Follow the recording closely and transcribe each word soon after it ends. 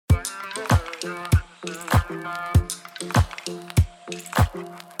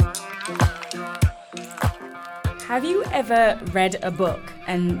Have you ever read a book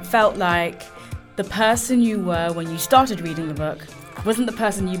and felt like the person you were when you started reading the book wasn't the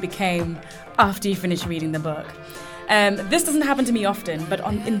person you became after you finished reading the book? This doesn't happen to me often, but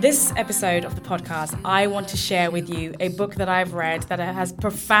in this episode of the podcast, I want to share with you a book that I've read that has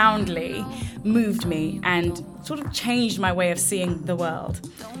profoundly moved me and sort of changed my way of seeing the world.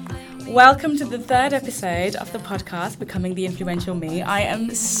 Welcome to the third episode of the podcast, Becoming the Influential Me. I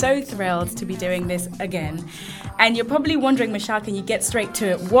am so thrilled to be doing this again. And you're probably wondering, Michelle, can you get straight to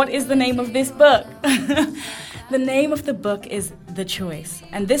it? What is the name of this book? The name of the book is The Choice.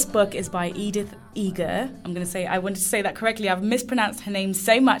 And this book is by Edith Eger. I wanted to say that correctly. I've mispronounced her name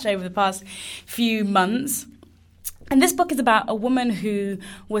so much over the past few months. And this book is about a woman who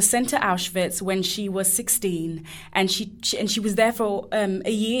was sent to Auschwitz when she was 16, and she was there for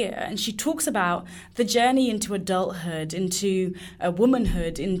a year. And she talks about the journey into adulthood, into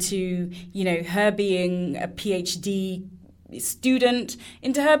womanhood, into her being a PhD student,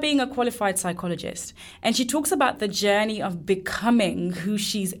 into her being a qualified psychologist. And she talks about the journey of becoming who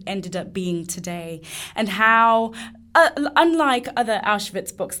she's ended up being today, and how unlike other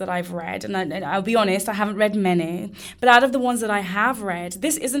Auschwitz books that I've read, and I'll be honest, I haven't read many, but out of the ones that I have read,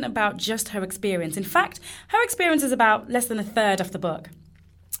 this isn't about just her experience. In fact, her experience is about less than a third of the book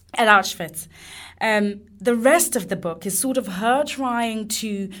at Auschwitz. The rest of the book is sort of her trying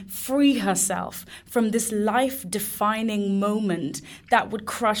to free herself from this life-defining moment that would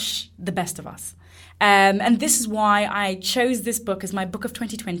crush the best of us. And this is why I chose this book as my book of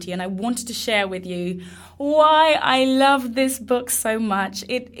 2020, and I wanted to share with you why I love this book so much.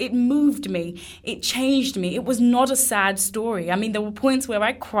 It moved me. It changed me. It was not a sad story. I mean, there were points where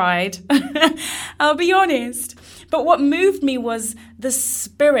I cried, I'll be honest. But what moved me was the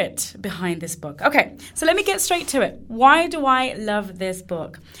spirit behind this book. Okay, so let me get straight to it. Why do I love this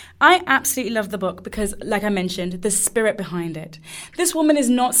book? I absolutely love the book because, like I mentioned, the spirit behind it. This woman is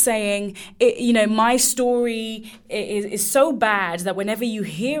not saying, my story is so bad that whenever you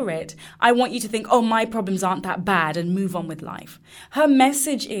hear it, I want you to think, oh, my problems aren't that bad, and move on with life. Her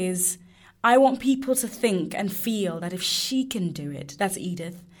message is, I want people to think and feel that if she can do it, that's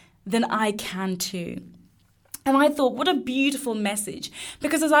Edith, then I can too. And I thought, what a beautiful message,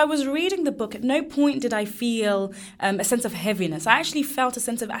 because as I was reading the book, at no point did I feel a sense of heaviness. I actually felt a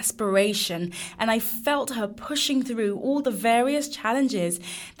sense of aspiration, and I felt her pushing through all the various challenges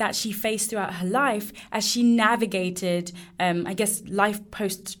that she faced throughout her life as she navigated, life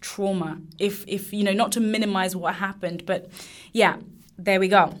post-trauma, if not to minimize what happened, but yeah, there we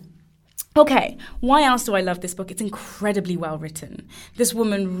go. Okay, why else do I love this book? It's incredibly well written. This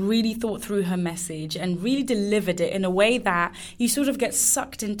woman really thought through her message and really delivered it in a way that you sort of get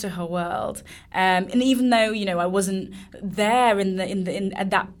sucked into her world. And even though, I wasn't there at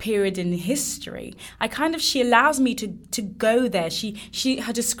that period in history, she allows me to go there.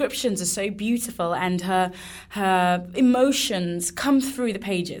 Her descriptions are so beautiful, and her emotions come through the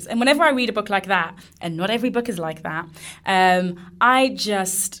pages. And whenever I read a book like that, and not every book is like that, I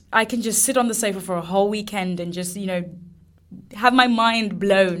can just sit on the sofa for a whole weekend and just, have my mind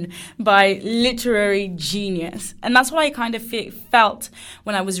blown by literary genius. And that's what I kind of felt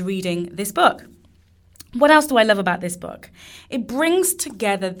when I was reading this book. What else do I love about this book? It brings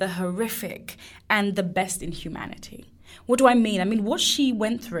together the horrific and the best in humanity. What do I mean? I mean, what she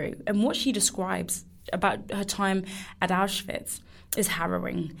went through and what she describes about her time at Auschwitz is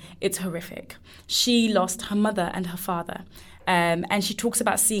harrowing. It's horrific. She lost her mother and her father. And she talks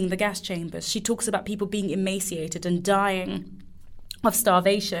about seeing the gas chambers. She talks about people being emaciated and dying of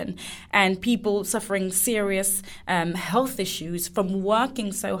starvation, and people suffering serious health issues from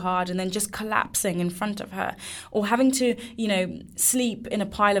working so hard and then just collapsing in front of her, or having to, sleep in a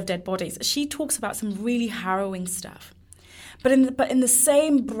pile of dead bodies. She talks about some really harrowing stuff. But in the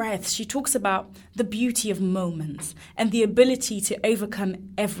same breath, she talks about the beauty of moments and the ability to overcome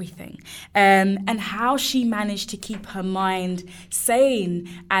everything, and how she managed to keep her mind sane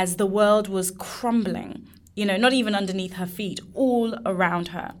as the world was crumbling, not even underneath her feet, all around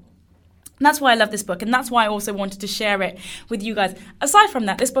her. And that's why I love this book, and that's why I also wanted to share it with you guys. Aside from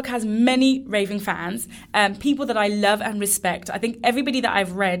that, this book has many raving fans, people that I love and respect. I think everybody that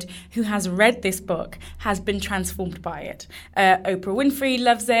I've read who has read this book has been transformed by it. Oprah Winfrey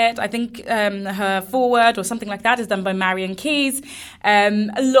loves it. I think her foreword or something like that is done by Marian Keyes.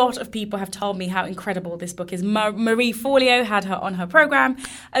 A lot of people have told me how incredible this book is. Marie Forleo had her on her program.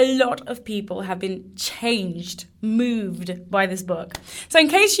 A lot of people have been changed, moved by this book. So in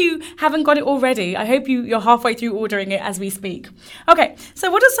case you haven't got it already, I hope you're halfway through ordering it as we speak. Okay,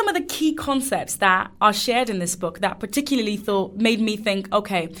 so what are some of the key concepts that are shared in this book that particularly made me think,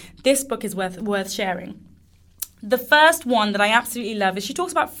 okay, this book is worth sharing? The first one that I absolutely love is she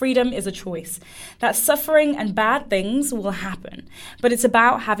talks about freedom is a choice, that suffering and bad things will happen, but it's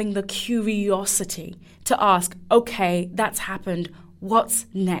about having the curiosity to ask, okay, that's happened, what's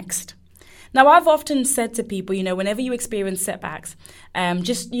next? Now, I've often said to people, whenever you experience setbacks,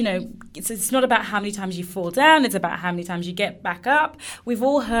 it's not about how many times you fall down, it's about how many times you get back up. We've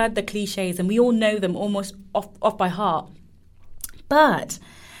all heard the cliches and we all know them almost off by heart. But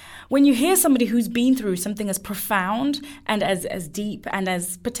when you hear somebody who's been through something as profound and as deep and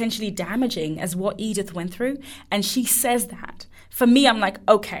as potentially damaging as what Edith went through, and she says that, for me, I'm like,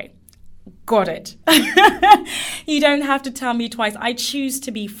 okay, got it. You don't have to tell me twice. I choose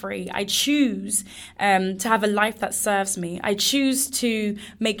to be free. I choose to have a life that serves me. I choose to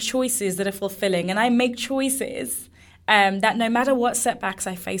make choices that are fulfilling. And I make choices that no matter what setbacks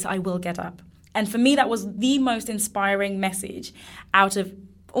I face, I will get up. And for me, that was the most inspiring message out of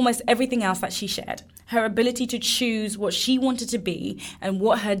almost everything else that she shared. Her ability to choose what she wanted to be and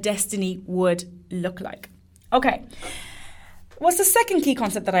what her destiny would look like. Okay. What's the second key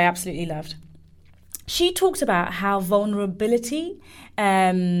concept that I absolutely loved? She talked about how vulnerability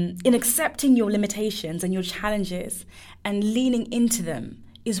in accepting your limitations and your challenges and leaning into them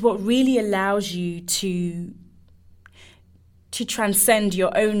is what really allows you to transcend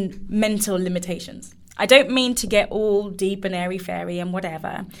your own mental limitations. I don't mean to get all deep and airy-fairy and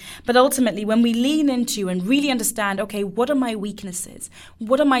whatever, but ultimately when we lean into and really understand, okay, what are my weaknesses?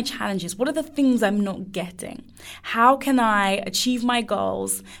 What are my challenges? What are the things I'm not getting? How can I achieve my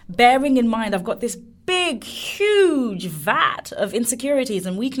goals, bearing in mind I've got this big, huge vat of insecurities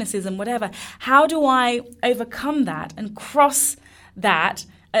and weaknesses and whatever. How do I overcome that and cross that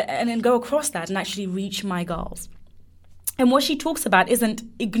and then go across that and actually reach my goals? And what she talks about isn't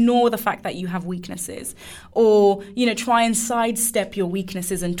ignore the fact that you have weaknesses or, try and sidestep your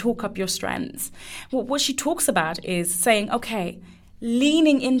weaknesses and talk up your strengths. What she talks about is saying, okay,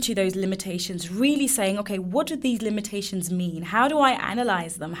 leaning into those limitations, really saying, okay, what do these limitations mean? How do I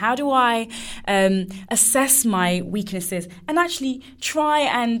analyze them? How do I assess my weaknesses and actually try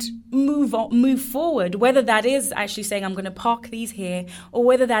and move forward, whether that is actually saying I'm going to park these here or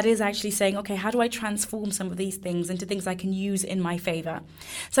whether that is actually saying, okay, how do I transform some of these things into things I can use in my favor?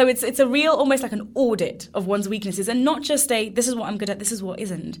 So it's a real, almost like an audit of one's weaknesses and not just this is what I'm good at, this is what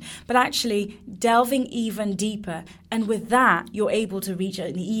isn't, but actually delving even deeper. And with that, you're able to reach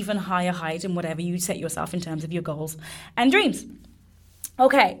an even higher height in whatever you set yourself in terms of your goals and dreams.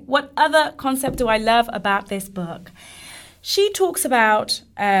 Okay, what other concept do I love about this book? She talks about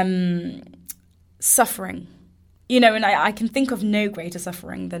suffering. And I can think of no greater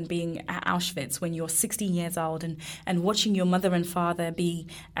suffering than being at Auschwitz when you're 16 years old and watching your mother and father be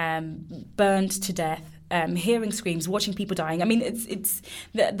burned to death. Hearing screams, watching people dying. I mean,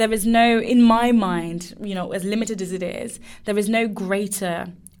 there is no, in my mind, as limited as it is, there is no greater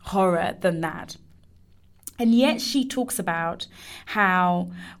horror than that. And yet she talks about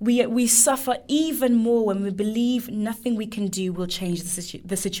how we suffer even more when we believe nothing we can do will change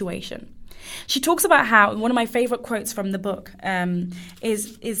the situation. She talks about how, one of my favorite quotes from the book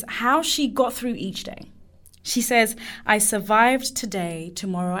is how she got through each day. She says, "I survived today,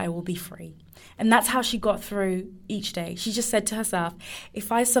 tomorrow I will be free." And that's how she got through each day. She just said to herself,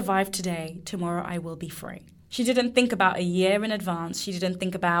 if I survive today, tomorrow I will be free. She didn't think about a year in advance. She didn't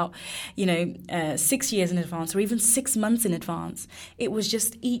think about, 6 years in advance or even 6 months in advance. It was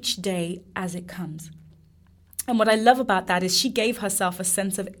just each day as it comes. And what I love about that is she gave herself a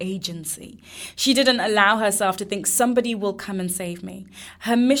sense of agency. She didn't allow herself to think somebody will come and save me.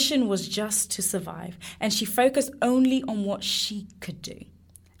 Her mission was just to survive. And she focused only on what she could do.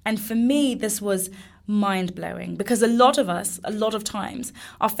 And for me, this was mind-blowing because a lot of us, a lot of times,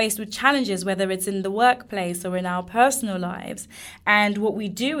 are faced with challenges, whether it's in the workplace or in our personal lives. And what we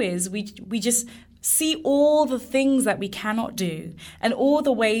do is we just see all the things that we cannot do and all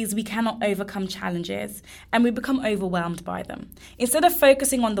the ways we cannot overcome challenges, and we become overwhelmed by them. Instead of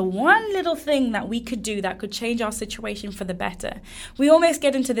focusing on the one little thing that we could do that could change our situation for the better, we almost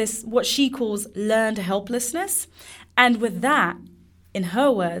get into this, what she calls learned helplessness. And with that, in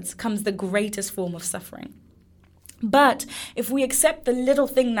her words, comes the greatest form of suffering. But if we accept the little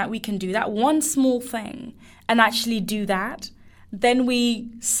thing that we can do, that one small thing, and actually do that, then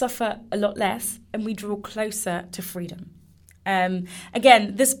we suffer a lot less and we draw closer to freedom.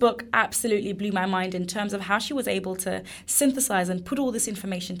 Again, this book absolutely blew my mind in terms of how she was able to synthesize and put all this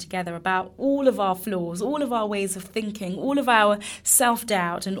information together about all of our flaws, all of our ways of thinking, all of our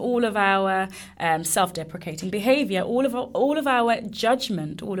self-doubt and all of our self-deprecating behavior, all of our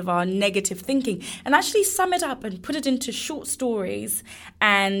judgment, all of our negative thinking, and actually sum it up and put it into short stories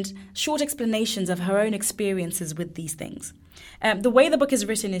and short explanations of her own experiences with these things. The way the book is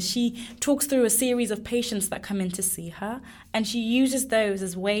written is she talks through a series of patients that come in to see her, and she uses those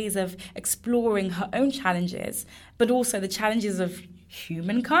as ways of exploring her own challenges, but also the challenges of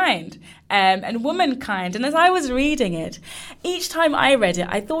humankind and womankind. And as I was reading it, each time I read it,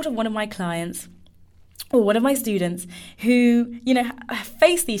 I thought of one of my clients or one of my students who,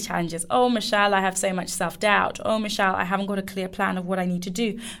 face these challenges. Oh, Michelle, I have so much self-doubt. Oh, Michelle, I haven't got a clear plan of what I need to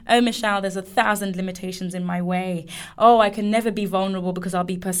do. Oh, Michelle, there's 1,000 limitations in my way. Oh, I can never be vulnerable because I'll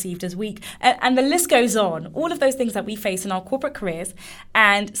be perceived as weak. And the list goes on. All of those things that we face in our corporate careers.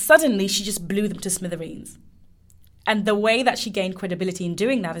 And suddenly she just blew them to smithereens. And the way that she gained credibility in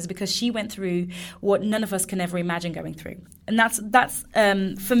doing that is because she went through what none of us can ever imagine going through. And that's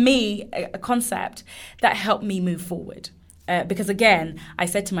for me, a concept that helped me move forward. Because again, I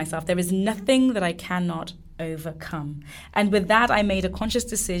said to myself, there is nothing that I cannot overcome. And with that, I made a conscious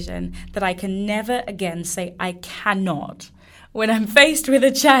decision that I can never again say I cannot. When I'm faced with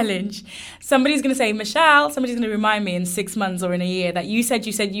a challenge, somebody's going to say, Michelle, somebody's going to remind me in 6 months or in a year that you said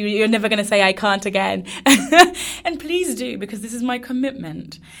you're never going to say I can't again. And please do, because this is my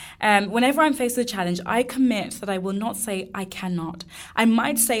commitment. Whenever I'm faced with a challenge, I commit that I will not say I cannot. I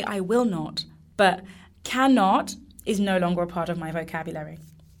might say I will not, but cannot is no longer a part of my vocabulary.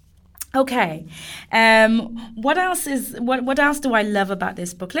 Okay, what else do I love about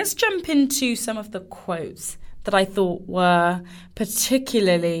this book? Let's jump into some of the quotes that I thought were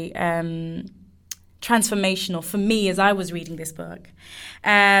particularly transformational for me as I was reading this book.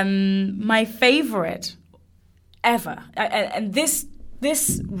 My favorite ever, and this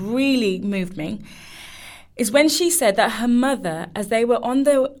really moved me, is when she said that her mother, as they were on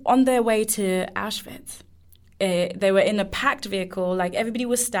their way to Auschwitz, they were in a packed vehicle, like everybody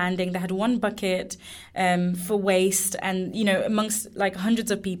was standing. They had one bucket for waste and, amongst like hundreds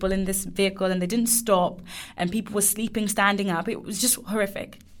of people in this vehicle, and they didn't stop, and people were sleeping, standing up. It was just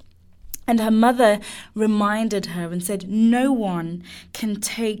horrific. And her mother reminded her and said, no one can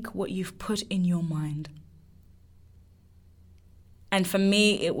take what you've put in your mind. And for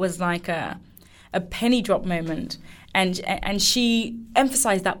me, it was like a penny drop moment. And she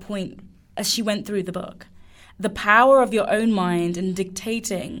emphasized that point as she went through the book. The power of your own mind in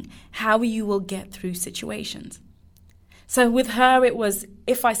dictating how you will get through situations. So with her, it was,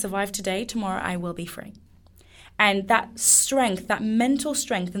 if I survive today, tomorrow I will be free. And that strength, that mental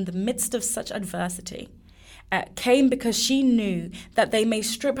strength in the midst of such adversity, came because she knew that they may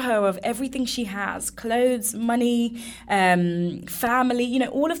strip her of everything she has, clothes, money, family,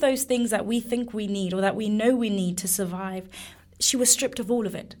 all of those things that we think we need or that we know we need to survive. She was stripped of all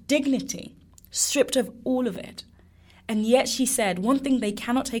of it. Dignity. Stripped of all of it. And yet she said, one thing they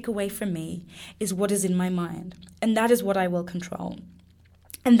cannot take away from me is what is in my mind. And that is what I will control.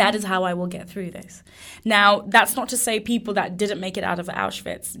 And that is how I will get through this. Now, that's not to say people that didn't make it out of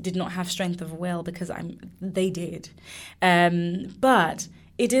Auschwitz did not have strength of will, because they did. But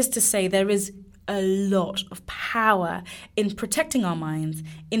it is to say there is a lot of power in protecting our minds,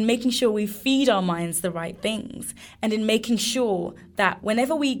 in making sure we feed our minds the right things, and in making sure that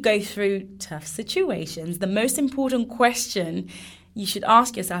whenever we go through tough situations, the most important question you should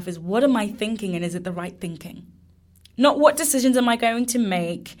ask yourself is, what am I thinking, and is it the right thinking? Not what decisions am I going to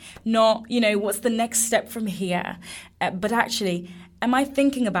make, not, what's the next step from here, but actually, am I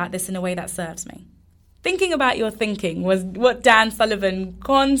thinking about this in a way that serves me? Thinking about your thinking was what Dan Sullivan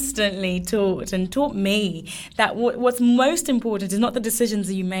constantly taught me, that what's most important is not the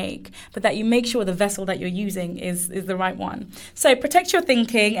decisions you make, but that you make sure the vessel that you're using is the right one. So protect your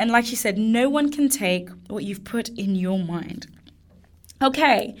thinking, and like she said, no one can take what you've put in your mind.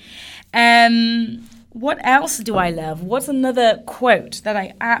 Okay, what else do I love? What's another quote that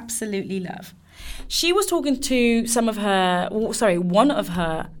I absolutely love? She was talking to one of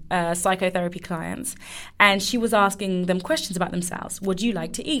her psychotherapy clients, and she was asking them questions about themselves. What do you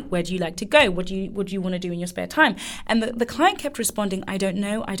like to eat? Where do you like to go? What do you want to do in your spare time? And the client kept responding, I don't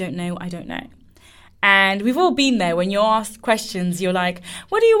know, I don't know, I don't know. And we've all been there. When you're asked questions, you're like,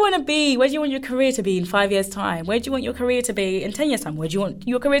 what do you want to be? Where do you want your career to be in 5 years' time? Where do you want your career to be in 10 years' time? Where do you want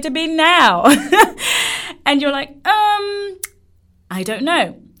your career to be now? And you're like, I don't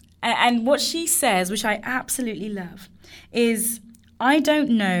know. And what she says, which I absolutely love, is I don't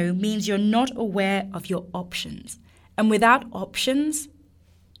know means you're not aware of your options. And without options,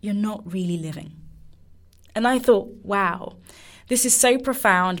 you're not really living. And I thought, wow, this is so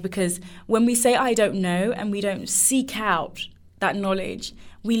profound, because when we say I don't know and we don't seek out that knowledge,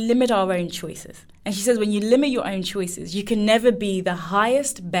 we limit our own choices. And she says when you limit your own choices, you can never be the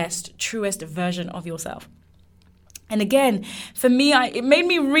highest, best, truest version of yourself. And again, for me, it made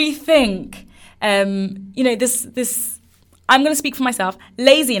me rethink, this I'm going to speak for myself,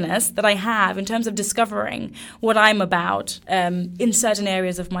 laziness that I have in terms of discovering what I'm about in certain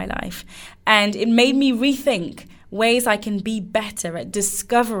areas of my life. And it made me rethink ways I can be better at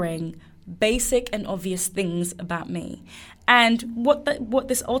discovering basic and obvious things about me. And what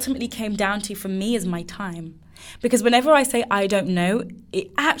this ultimately came down to for me is my time. Because whenever I say I don't know,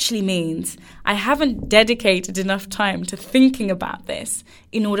 it actually means I haven't dedicated enough time to thinking about this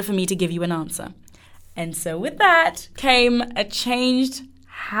in order for me to give you an answer. And so with that came a changed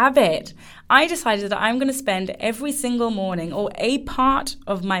habit. I decided that I'm going to spend every single morning, or a part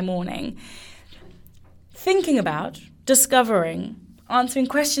of my morning, thinking about, discovering, answering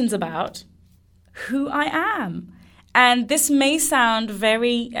questions about who I am. And this may sound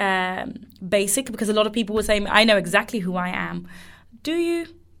very basic, because a lot of people will say, I know exactly who I am. Do you?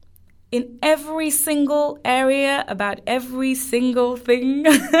 In every single area about every single thing?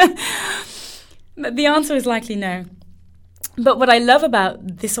 The answer is likely no. But what I love about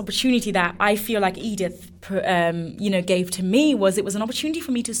this opportunity that I feel like Edith gave to me was it was an opportunity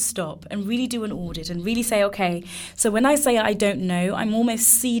for me to stop and really do an audit and really say, okay, so when I say I don't know, I'm almost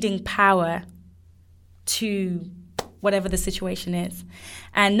ceding power to whatever the situation is.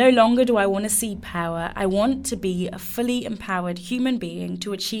 And no longer do I want to cede power. I want to be a fully empowered human being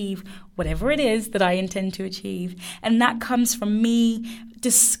to achieve whatever it is that I intend to achieve. And that comes from me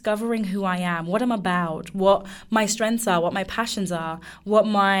discovering who I am, what I'm about, what my strengths are, what my passions are, what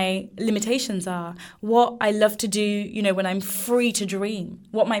my limitations are, what I love to do, when I'm free to dream,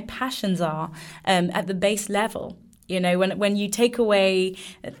 what my passions are at the base level. When you take away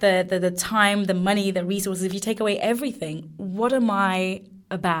the time, the money, the resources, if you take away everything, what am I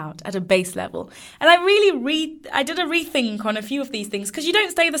about at a base level? And I did a rethink on a few of these things, because you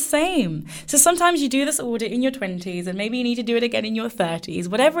don't stay the same. So sometimes you do this audit in your 20s, and maybe you need to do it again in your 30s.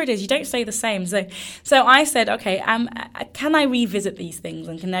 Whatever it is, you don't stay the same. So I said, okay, can I revisit these things,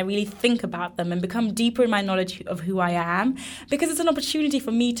 and can I really think about them and become deeper in my knowledge of who I am? Because it's an opportunity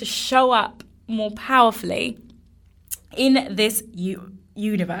for me to show up more powerfully in this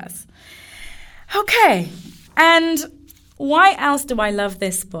universe. Okay, and why else do I love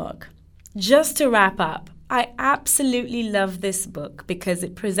this book? Just to wrap up, I absolutely love this book because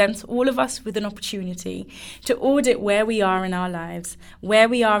it presents all of us with an opportunity to audit where we are in our lives, where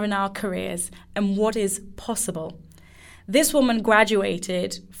we are in our careers, and what is possible. This woman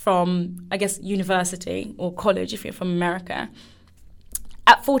graduated from, university or college if you're from America,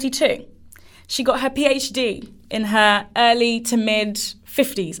 at 42. She got her PhD in her early to mid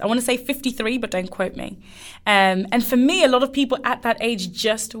 50s. I want to say 53, but don't quote me. And for me, a lot of people at that age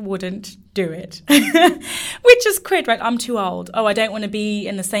just wouldn't do it, which is quit, right? I'm too old. Oh, I don't want to be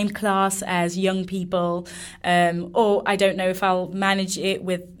in the same class as young people. Or I don't know if I'll manage it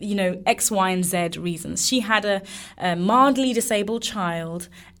with, X, Y, and Z reasons. She had a mildly disabled child,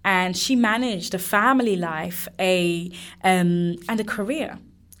 and she managed a family life and a career.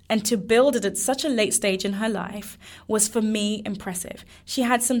 And to build it at such a late stage in her life was, for me, impressive. She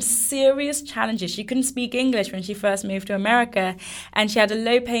had some serious challenges. She couldn't speak English when she first moved to America, and she had a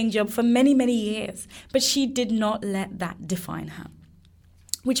low-paying job for many, many years. But she did not let that define her.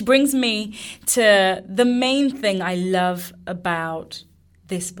 Which brings me to the main thing I love about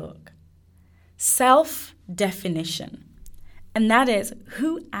this book. Self-definition. And that is,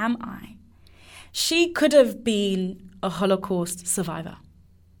 who am I? She could have been a Holocaust survivor.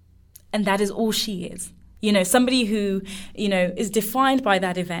 And that is all she is. Somebody who, is defined by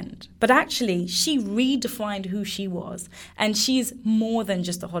that event. But actually, she redefined who she was. And she's more than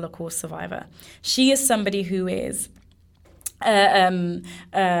just a Holocaust survivor. She is somebody who is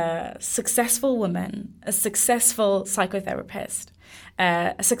a successful woman, a successful psychotherapist,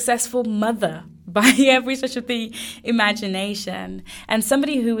 a successful mother by every stretch of the imagination, and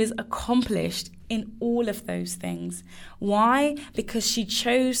somebody who is accomplished in all of those things. Why? Because she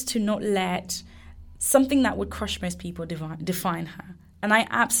chose to not let something that would crush most people define her. And I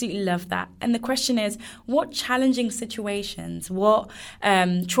absolutely love that. And the question is, what challenging situations, what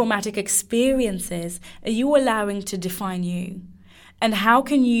traumatic experiences are you allowing to define you? And how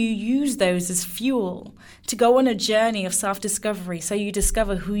can you use those as fuel to go on a journey of self-discovery so you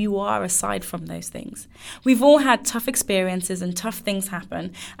discover who you are aside from those things? We've all had tough experiences and tough things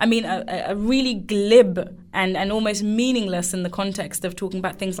happen. I mean, a really glib and almost meaningless in the context of talking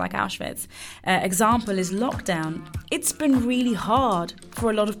about things like Auschwitz example is lockdown. It's been really hard for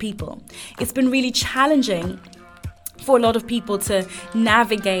a lot of people. It's been really challenging for a lot of people to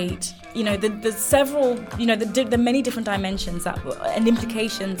navigate, the several, the many different dimensions and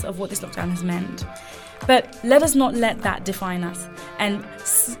implications of what this lockdown has meant. But let us not let that define us, and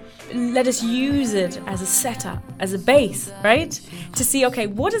let us use it as a setup, as a base, right? To see, okay,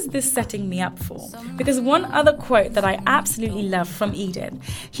 what is this setting me up for? Because one other quote that I absolutely love from Edith,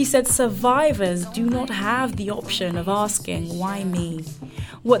 she said, survivors do not have the option of asking, why me?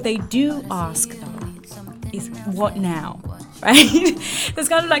 What they do ask, though, is what now, right? It's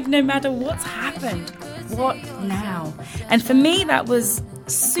kind of like, no matter what's happened, what now? And for me, that was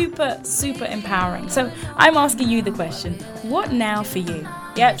super, super empowering. So I'm asking you the question, what now for you?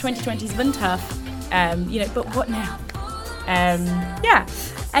 Yeah, 2020's been tough, but what now?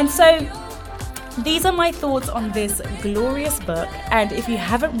 And so these are my thoughts on this glorious book. And if you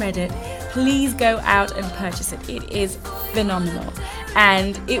haven't read it, please go out and purchase it. It is phenomenal.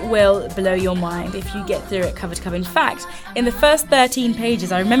 And it will blow your mind if you get through it cover to cover. In fact, in the first 13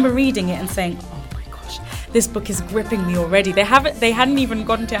 pages, I remember reading it and saying, oh my gosh, this book is gripping me already. They hadn't even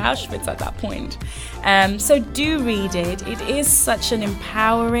gotten to Auschwitz at that point. So do read it. It is such an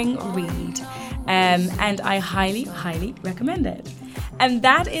empowering read. And I highly, highly recommend it. And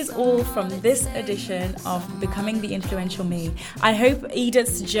that is all from this edition of Becoming the Influential Me. I hope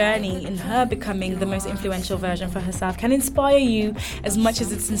Edith's journey in her becoming the most influential version for herself can inspire you as much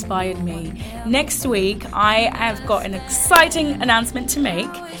as it's inspired me. Next week, I have got an exciting announcement to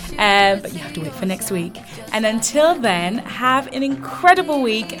make, but you have to wait for next week. And until then, have an incredible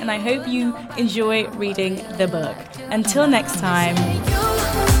week, and I hope you enjoy reading the book. Until next time.